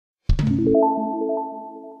Hi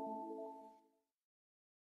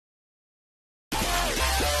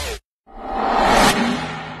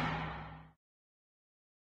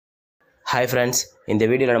friends, இந்த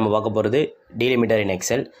வீடியோவில் நம்ம பார்க்க போகிறது Delimiter in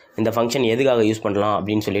Excel. இந்த ஃபங்க்ஷன் எதுக்காக யூஸ் பண்ணலாம்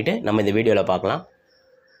அப்படின்னு சொல்லிட்டு நம்ம இந்த வீடியோவில் பார்க்கலாம்.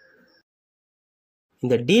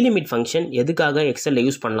 இந்த delimit ஃபங்க்ஷன் எதுக்காக எக்ஸலில்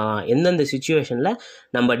யூஸ் பண்ணலாம், எந்தெந்த சிச்சுவேஷனில்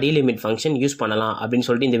நம்ம delimit ஃபங்க்ஷன் யூஸ் பண்ணலாம் அப்படின்னு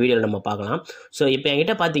சொல்லிட்டு இந்த வீடியோவில் நம்ம பார்க்கலாம். ஸோ இப்போ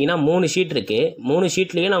என்கிட்ட பார்த்தீங்கன்னா 3 ஷீட் இருக்குது. 3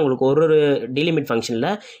 ஷீட்லேயே நான் உங்களுக்கு ஒரு delimit ஃபங்க்ஷனில்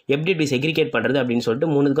எப்படி செக்ரிகேட் பண்ணுறது அப்படின்னு சொல்லிட்டு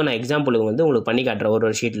 3க்கும் நான் எக்ஸாம்பிளுக்கு வந்து உங்களுக்கு பண்ணி காட்டுறேன்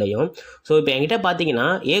ஒரு ஷீட்லையும். ஸோ இப்போ என்கிட்ட பார்த்தீங்கன்னா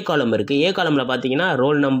ஏ காலம் இருக்குது. ஏ காலமில் பார்த்தீங்கன்னா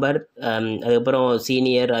ரோல் நம்பர், அதுக்கப்புறம்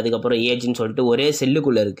சீனியர், அதுக்கப்புறம் ஏஜ்னு சொல்லிட்டு ஒரே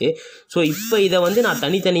செல்லுக்குள்ளே இருக்குது. ஸோ இப்போ இதை வந்து நான்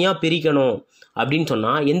தனித்தனியாக பிரிக்கணும் அப்படின்னு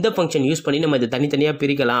சொன்னால் எந்த ஃபங்க்ஷன் யூஸ் பண்ணி நம்ம இதை தனித்தனியாக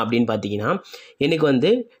பிரிக்கலாம் அப்படின்னு பார்த்தீங்கன்னா, எனக்கு வந்து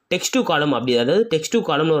டெக்ஸ்ட் டு காலம் அப்படி, அதாவது டெக்ஸ்ட் டு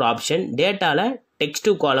காலம்னு ஒரு ஆப்ஷன், டேட்டாவில் டெக்ஸ்ட்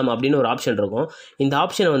டு காலம் அப்படின்னு ஒரு ஆப்ஷன் இருக்கும். இந்த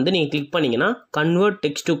ஆப்ஷனை வந்து நீங்கள் கிளிக் பண்ணிங்கன்னா கன்வெர்ட்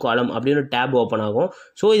டெக்ஸ்ட் டு காலம் அப்படின்னு ஒரு டேப் ஓப்பன் ஆகும்.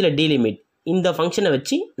 ஸோ இதில் டீலிமிட் இந்த ஃபங்க்ஷனை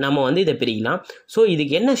வச்சு நம்ம வந்து இதை பிரிக்கலாம். ஸோ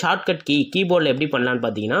இதுக்கு என்ன ஷார்ட்கட் கீபோர்டில் எப்படி பண்ணலான்னு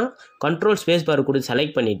பார்த்தீங்கன்னா, கண்ட்ரோல் ஸ்பேஸ் பார் கொடுத்து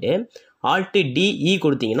செலக்ட் பண்ணிவிட்டு Alt DE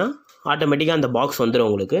கொடுத்தீங்கன்னா ஆட்டோமேட்டிக்காக அந்த பாக்ஸ் வந்துடும்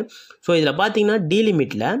உங்களுக்கு. ஸோ இதில் பார்த்தீங்கன்னா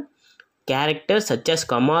டீலிமிட்டில் characters such as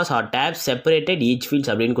commas or tabs separated each fields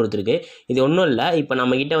அப்படின்னு கொடுத்துருக்கு. இது ஒன்றும் இல்லை, இப்போ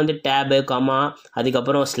நம்மக்கிட்ட வந்து டேபு, கமா,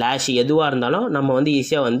 அதுக்கப்புறம் ஸ்லாஷ் எதுவாக இருந்தாலும் நம்ம வந்து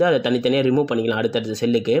ஈஸியாக வந்து அதை தனித்தனியாக ரிமூவ் பண்ணிக்கலாம் அடுத்தடுத்த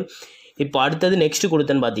செல்லுக்கு. இப்போ அடுத்தது நெக்ஸ்ட்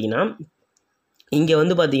கொடுத்தேன்னு பார்த்தீங்கன்னா, இங்கே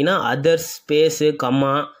வந்து பார்த்தீங்கன்னா other space,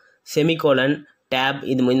 comma, semicolon, tape,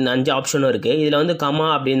 இது இந்த 5 ஆப்ஷனும் இருக்குது. இதில் வந்து கமா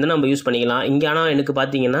அப்படின்னு தான் நம்ம யூஸ் பண்ணிக்கலாம். இங்கே ஆனால் எனக்கு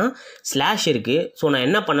பார்த்தீங்கன்னா ஸ்லாஷ் இருக்குது. ஸோ நான்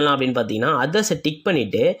என்ன பண்ணலாம் அப்படின்னு பார்த்தீங்கன்னா, அதர்ஸை டிக்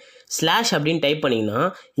பண்ணிவிட்டு ஸ்லாஷ் அப்படின்னு டைப் பண்ணிங்கன்னா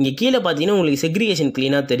இங்கே கீழே பார்த்தீங்கன்னா உங்களுக்கு செக்ரிகேஷன்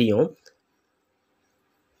க்ளீனாக தெரியும்.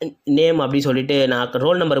 நேம் அப்படி சொல்லிட்டு நான்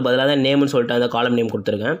ரோல் நம்பருக்கு பதிலாக தான் நேம்னு சொல்லிட்டு அந்த காலம் நேம்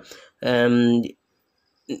கொடுத்துருக்கேன்.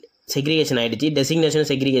 செக்ரிகேஷன் ஆகிடுச்சு, டெசிக்னேஷன்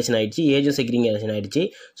செக்ரிகேஷன் ஆகிடுச்சு, ஏஜும் செக்ரிகேஷன் ஆகிடுச்சு.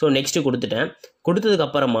 ஸோ நெக்ஸ்ட்டு கொடுத்துட்டேன்.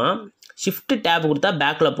 கொடுத்ததுக்கப்புறமா ஷிஃப்ட்டு டேப் கொடுத்தா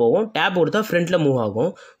பேக்கில் போகும், டேப் கொடுத்தா ஃப்ரண்ட்டில் மூவ் ஆகும்.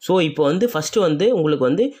 ஸோ இப்போ வந்து ஃபஸ்ட்டு வந்து உங்களுக்கு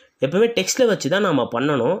வந்து எப்போவுமே டெக்ஸ்ட்டில் வச்சு தான் நம்ம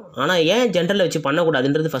பண்ணணும். ஆனால் ஏன் ஜென்ரலில் வச்சு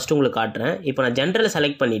பண்ணக்கூடாதுன்றது ஃபஸ்ட்டு உங்களுக்கு காட்டுறேன். இப்போ நான் ஜென்ரலை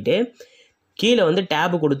செலக்ட் பண்ணிவிட்டு கீழே வந்து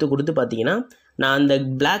டேபு கொடுத்து பார்த்தீங்கன்னா, நான் அந்த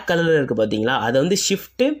பிளாக் கலரில் இருக்குது பார்த்தீங்களா, அதை வந்து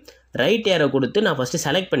ஷிஃப்ட்டு ரைட் ஏரை கொடுத்து நான் ஃபஸ்ட்டு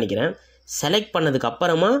செலக்ட் பண்ணிக்கிறேன். செலக்ட்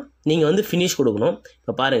பண்ணதுக்கப்புறமா நீங்கள் வந்து ஃபினிஷ் கொடுக்கணும்.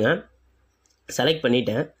 இப்போ பாருங்கள், செலக்ட்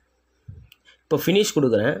பண்ணிவிட்டேன். இப்போ ஃபினிஷ்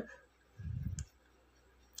கொடுக்குறேன்.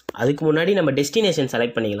 அதுக்கு முன்னாடி நம்ம டெஸ்டினேஷன்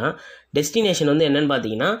செலக்ட் பண்ணிக்கலாம். டெஸ்டினேஷன் வந்து என்னென்னு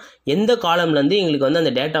பார்த்தீங்கன்னா, எந்த காலம்லேருந்து எங்களுக்கு வந்து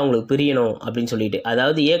அந்த டேட்டா உங்களுக்கு பிரியணும் அப்படின்னு சொல்லிட்டு,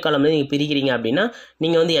 அதாவது ஏ காலம்லேருந்து நீங்கள் பிரிக்கிறீங்க அப்படின்னா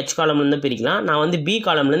நீங்கள் வந்து ஹெச் காலம்லேருந்து பிரிக்கலாம். நான் வந்து பி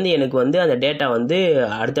காலம்லேருந்து எனக்கு வந்து அந்த டேட்டா வந்து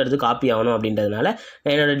அடுத்தடுத்து காப்பி ஆகணும் அப்படின்றதுனால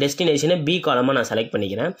என்னோடய டெஸ்டினேஷனை பி காலமாக நான் செலக்ட்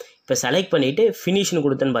பண்ணிக்கிறேன். இப்போ செலக்ட் பண்ணிவிட்டு ஃபினிஷ்னு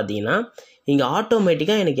கொடுத்தேன்னு பார்த்தீங்கன்னா இங்கே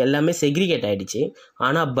ஆட்டோமேட்டிக்காக எனக்கு எல்லாமே செக்ரிகேட் ஆகிடுச்சு.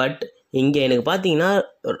 ஆனால் பட் இங்கே எனக்கு பார்த்தீங்கன்னா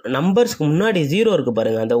நம்பர்ஸ்க்கு முன்னாடி 0 இருக்குது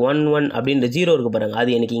பாருங்கள், அந்த 1 அப்படின்ற 0 இருக்குது பாருங்கள், அது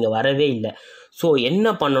எனக்கு இங்கே வரவே இல்லை. ஸோ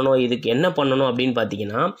என்ன பண்ணணும், இதுக்கு என்ன பண்ணணும் அப்படின்னு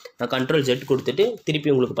பார்த்தீங்கன்னா, நான் கண்ட்ரோல் Z கொடுத்துட்டு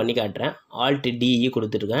திருப்பி உங்களுக்கு பண்ணி காட்டுறேன். Alt DE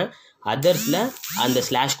கொடுத்துருக்கேன். அதர்ஸில் அந்த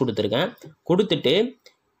ஸ்லாஷ் கொடுத்துருக்கேன். கொடுத்துட்டு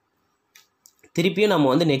திருப்பியும்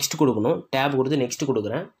நம்ம வந்து நெக்ஸ்ட் கொடுக்கணும். டேப் கொடுத்து நெக்ஸ்ட்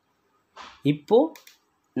கொடுக்குறேன். இப்போது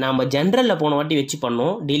நம்ம ஜென்ரலில் போன வாட்டி வச்சு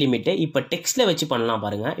பண்ணோம் டீலிமிட்டு, இப்போ டெக்ஸ்ட்டில் வச்சு பண்ணலாம்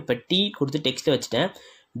பாருங்கள். இப்போ T கொடுத்து டெக்ஸ்ட்டை வச்சுட்டேன்.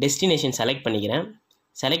 டெஸ்டினேஷன் செலக்ட் பண்ணிக்கிறேன்.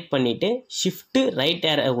 செலக்ட் பண்ணிவிட்டு ஷிஃப்ட்டு ரைட்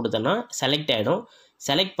ஏரை கொடுத்தேன்னா செலக்ட் ஆகிடும்.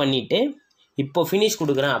 செலக்ட் பண்ணிவிட்டு இப்போ ஃபினிஷ்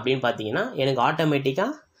கொடுக்குறேன் அப்படின்னு பார்த்தீங்கன்னா எனக்கு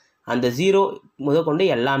ஆட்டோமேட்டிக்காக அந்த 0 முதற்கொண்டு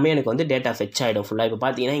எல்லாமே எனக்கு வந்து டேட்டா ஃபெச் ஆகிடும் ஃபுல்லாக. இப்போ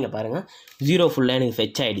பார்த்தீங்கன்னா இங்கே பாருங்கள் 0 ஃபுல்லாக எனக்கு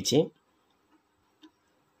ஃபெச் ஆகிடுச்சு.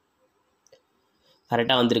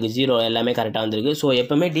 கரெக்டாக வந்திருக்கு, 0 எல்லாமே கரெக்டாக வந்திருக்கு. ஸோ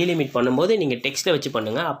எப்போவுமே டீலிமிட் பண்ணும்போது நீங்கள் டெக்ஸ்ட்டை வச்சு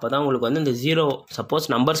பண்ணுங்கள். அப்போ தான் உங்களுக்கு வந்து இந்த 0,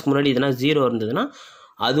 சப்போஸ் நம்பர்ஸ்க்கு முன்னாடி எதுனா 0 இருந்ததுன்னா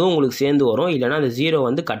அதுவும் உங்களுக்கு சேர்ந்து வரும், இல்லைனா அந்த 0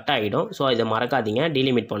 வந்து கட் ஆகிடும். ஸோ இதை மறக்காதீங்க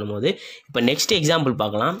டீலிமிட் பண்ணும்போது. இப்போ நெக்ஸ்ட் எக்ஸாம்பிள்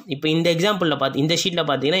பார்க்கலாம். இப்போ இந்த எக்ஸாம்பிளில் இந்த ஷீட்டில்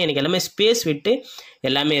பார்த்தீங்கன்னா எனக்கு எல்லாமே ஸ்பேஸ் விட்டு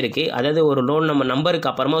எல்லாமே இருக்குது. அதாவது ஒரு லோன் நம்பருக்கு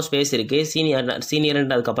அப்புறமா ஸ்பேஸ் இருக்குது,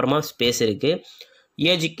 சீனியர்ன்றதுக்கப்புறமா ஸ்பேஸ் இருக்குது,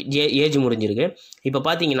 ஏஜ் முடிஞ்சிருக்கு. இப்போ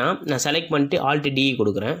பார்த்தீங்கன்னா நான் செலக்ட் பண்ணிட்டு Alt DE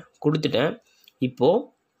கொடுக்குறேன். கொடுத்துட்டேன். இப்போது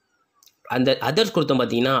அந்த அதர்ஸ் கொடுத்தோம்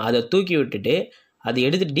பார்த்தீங்கன்னா அதை தூக்கி விட்டுட்டு அதை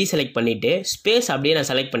எடுத்துகிட்டு டீசெலக்ட் பண்ணிவிட்டு ஸ்பேஸ் அப்படியே நான்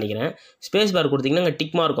செலக்ட் பண்ணிக்கிறேன். ஸ்பேஸ் பார் கொடுத்திங்கன்னா அங்கே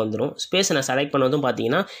டிக் மார்க் வந்துடும். ஸ்பேஸை நான் செலக்ட் பண்ணதும்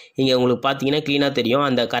பார்த்தீங்கன்னா இங்கே உங்களுக்கு பார்த்தீங்கன்னா க்ளீனாக தெரியும்,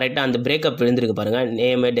 அந்த கரெக்டாக அந்த பிரேக்கப் இருந்திருக்கு பாருங்கள்,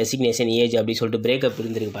 நேமு, டெசிக்னேஷன், ஏஜ் அப்படி சொல்லிட்டு பிரேக்கப்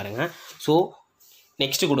இருந்திருக்கு பாருங்கள். ஸோ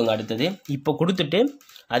நெக்ஸ்ட்டு கொடுங்க. அடுத்தது இப்போ கொடுத்துட்டு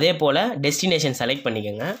அதே போல் டெஸ்டினேஷன் செலக்ட்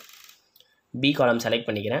பண்ணிக்கோங்க. பி காலம் செலக்ட்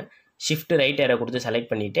பண்ணிக்கிறேன். ஷிஃப்ட் ரைட் ஏரை கொடுத்து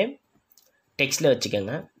செலக்ட் பண்ணிவிட்டு டெக்ஸ்ட்டில்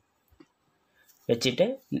வச்சுக்கோங்க. வச்சுட்டு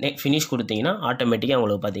ஃபினிஷ் கொடுத்தீங்கன்னா ஆட்டோமேட்டிக்காக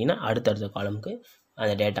உங்களுக்கு பார்த்தீங்கன்னா அடுத்தடுத்த காலமுக்கு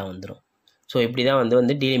அந்த டேட்டா வந்துடும். ஸோ இப்படி தான்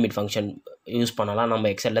வந்து டீலிமிட் ஃபங்க்ஷன் யூஸ் பண்ணலாம். நம்ம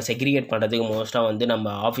எக்ஸலில் செக்ரிகேட் பண்ணுறதுக்கு மோஸ்ட்டாக வந்து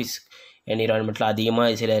நம்ம ஆஃபீஸ் என்விரான்மெண்ட்டில்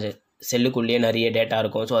அதிகமாக சில செல்லுக்குள்ளேயே நிறைய டேட்டா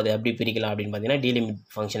இருக்கும். ஸோ அதை எப்படி பிரிக்கலாம் அப்படின்னு பார்த்தீங்கன்னா டீலிமிட்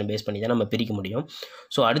ஃபங்க்ஷனை பேஸ் பண்ணி தான் நம்ம பிரிக்க முடியும்.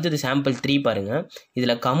 ஸோ அடுத்தது சாம்பிள் 3 பாருங்கள்.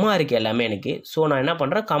 இதில் கமா இருக்குது எல்லாமே எனக்கு. ஸோ நான் என்ன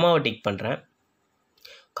பண்ணுறேன், கமாவை டிக் பண்ணுறேன்.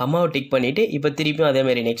 கமாவை டிக் பண்ணிவிட்டு இப்போ திருப்பியும்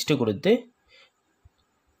அதேமாதிரி நெக்ஸ்ட்டு கொடுத்து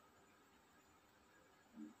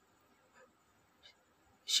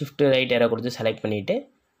ஷிஃப்ட் ரைட் ஏரோ கொடுத்து செலக்ட் பண்ணிவிட்டு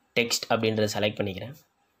டெக்ஸ்ட் அப்படின்றத செலக்ட் பண்ணிக்கிறேன்.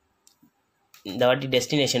 இந்த வாட்டி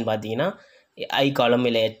டெஸ்டினேஷன் பார்த்தீங்கன்னா ஐ காலம்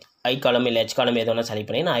இல்லை ஹெச் காலம் எது வேணால் செலக்ட்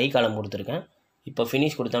பண்ணி நான் ஐ காலம் கொடுத்துருக்கேன். இப்போ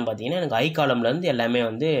ஃபினிஷ் கொடுத்தேன்னு பார்த்தீங்கன்னா எனக்கு ஐ காலம்லேருந்து எல்லாமே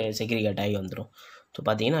வந்து செக்ரிகேட் ஆகி வந்துடும். ஸோ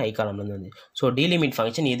பார்த்தீங்கன்னா ஐ காலம்லேருந்து வந்து ஸோ டீலிமிட்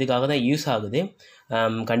ஃபங்க்ஷன் இதுக்காக தான் யூஸ் ஆகுது.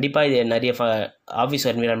 கண்டிப்பாக இது நிறைய ஆஃபீஸ்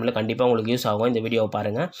என்விரான்மெண்ட்டில் கண்டிப்பாக உங்களுக்கு யூஸ் ஆகும். இந்த வீடியோவை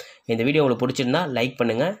பாருங்கள். இந்த வீடியோ உங்களுக்கு பிடிச்சிருந்தா லைக்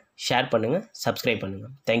பண்ணுங்கள், ஷேர் பண்ணுங்கள், சப்ஸ்கிரைப்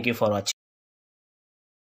பண்ணுங்கள். தேங்க்யூ ஃபார் வாட்சிங்.